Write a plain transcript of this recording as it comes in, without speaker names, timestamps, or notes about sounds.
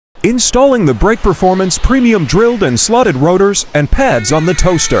Installing the brake performance premium drilled and slotted rotors and pads on the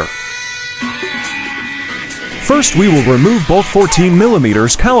toaster. First, we will remove both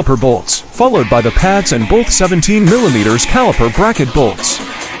 14mm caliper bolts, followed by the pads and both 17mm caliper bracket bolts.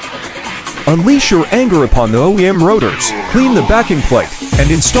 Unleash your anger upon the OEM rotors, clean the backing plate,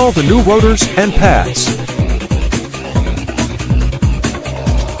 and install the new rotors and pads.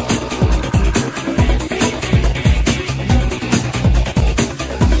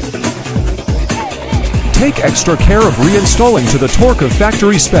 Take extra care of reinstalling to the torque of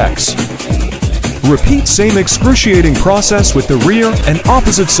factory specs. Repeat same excruciating process with the rear and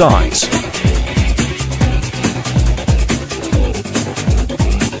opposite sides.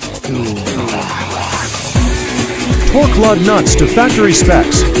 Torque lug nuts to factory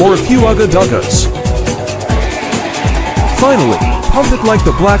specs or a few ugga-duggas. Finally, pump it like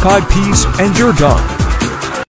the black-eyed peas and you're done.